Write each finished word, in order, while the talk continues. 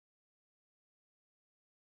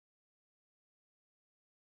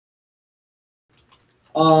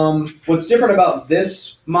What's different about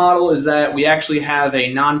this model is that we actually have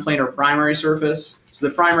a non-planar primary surface. So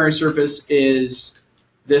the primary surface is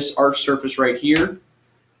this arch surface right here.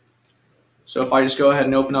 So if I just go ahead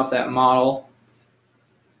and open up that model.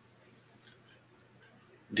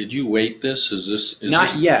 Did you weight this? Is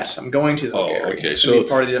Not yet. I'm going to. Oh, Gary. okay. It's So be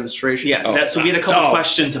part of the demonstration. Yeah, so we had a couple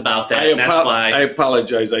questions about that, and that's why. I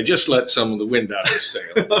apologize. I just let some of the wind out of the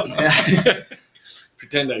sail.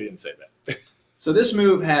 Pretend I didn't say that. So this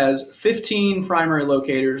move has 15 primary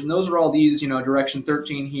locators, and those are all these, direction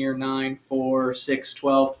 13 here, 9, 4, 6,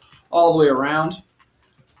 12, all the way around.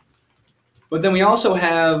 But then we also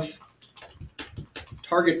have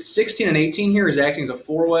target 16 and 18 here is acting as a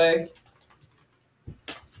 4-way.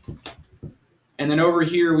 And then over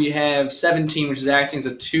here we have 17, which is acting as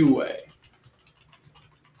a 2-way.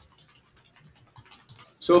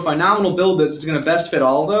 So if I nominal build this, it's going to best fit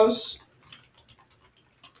all of those.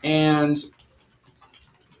 And,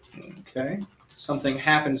 okay, something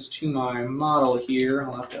happens to my model here.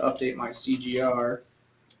 I'll have to update my CGR.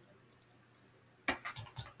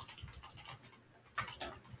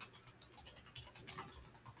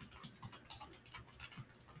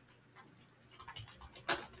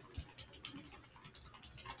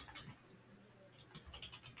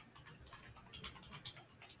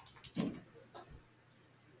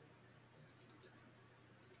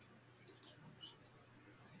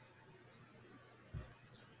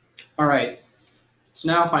 All right, so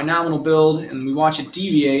now if I nominal build and we watch it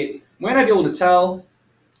deviate, we might not be able to tell,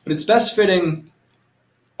 but it's best fitting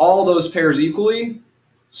all those pairs equally.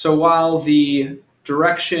 So while the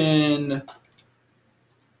direction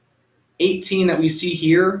 18 that we see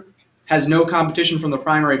here has no competition from the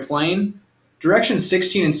primary plane, direction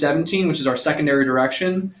 16 and 17, which is our secondary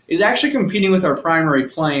direction, is actually competing with our primary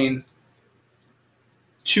plane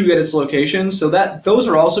to get its location. So that those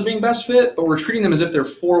are also being best fit, but we're treating them as if they're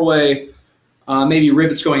 4-way, maybe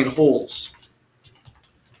rivets going in holes.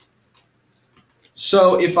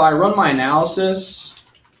 So if I run my analysis,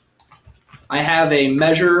 I have a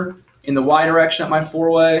measure in the y direction at my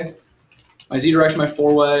 4-way, my z direction at my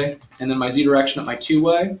 4-way, and then my z direction at my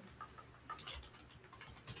 2-way.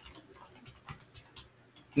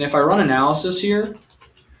 And if I run analysis here,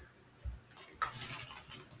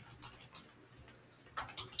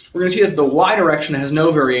 we're going to see that the y direction has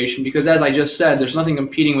no variation because, as I just said, there's nothing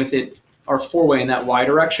competing with it, our 4-way in that y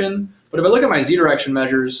direction. But if I look at my z direction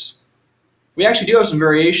measures, we actually do have some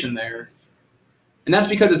variation there. And that's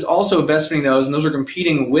because it's also best fitting those, and those are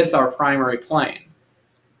competing with our primary plane.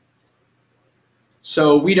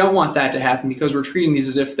 So we don't want that to happen because we're treating these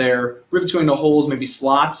as if they're rivets going into holes, maybe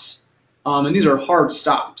slots, and these are hard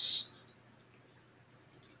stops.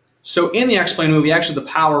 So in the X-plane move, we actually have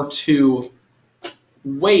the power to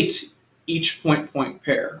weight each point-point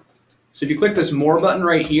pair. So if you click this More button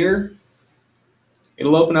right here,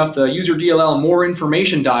 it'll open up the User DLL More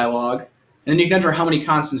Information dialog, and then you can enter how many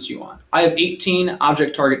constants you want. I have 18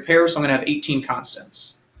 object-target pairs, so I'm going to have 18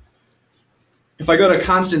 constants. If I go to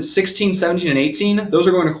constants 16, 17, and 18, those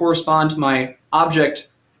are going to correspond to my object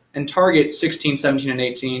and target 16, 17, and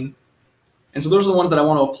 18. And so those are the ones that I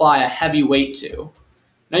want to apply a heavy weight to.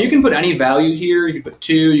 Now you can put any value here. You can put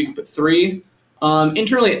 2, you can put 3.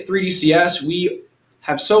 Internally at 3DCS, we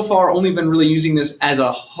have so far only been really using this as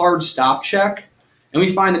a hard stop check, and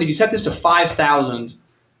we find that if you set this to 5,000,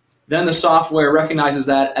 then the software recognizes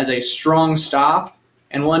that as a strong stop,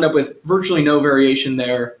 and we'll end up with virtually no variation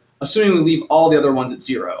there, assuming we leave all the other ones at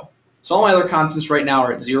 0. So all my other constants right now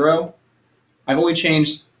are at 0. I've only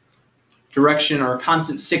changed direction or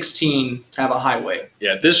constant 16 to have a high weight.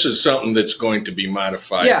 Yeah, this is something that's going to be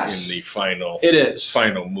modified in the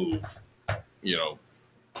final move.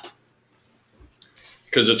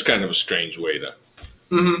 Because it's kind of a strange way to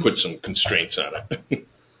put some constraints on it.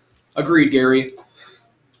 Agreed, Gary.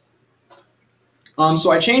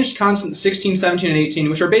 So I changed constant 16, 17, and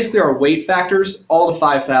 18, which are basically our weight factors, all to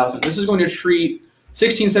 5,000. This is going to treat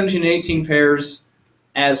 16, 17, and 18 pairs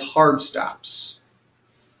as hard stops.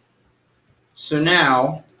 So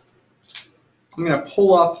now I'm going to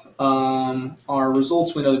pull up our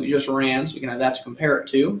results window that we just ran so we can have that to compare it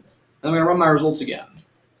to. And I'm going to run my results again.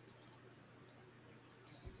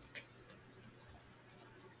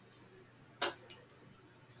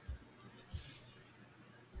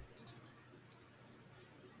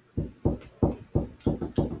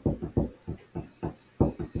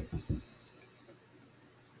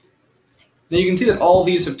 Now you can see that all of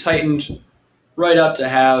these have tightened right up to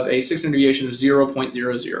have a 6 sigma deviation of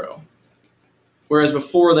 0.00, whereas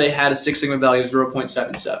before they had a 6 sigma value of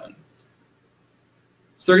 0.77.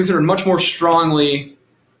 So they're considered much more strongly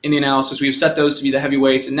in the analysis. We've set those to be the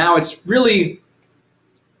heavyweights, and now it's really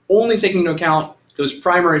only taking into account those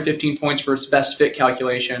primary 15 points for its best fit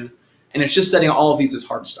calculation, and it's just setting all of these as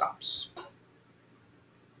hard stops.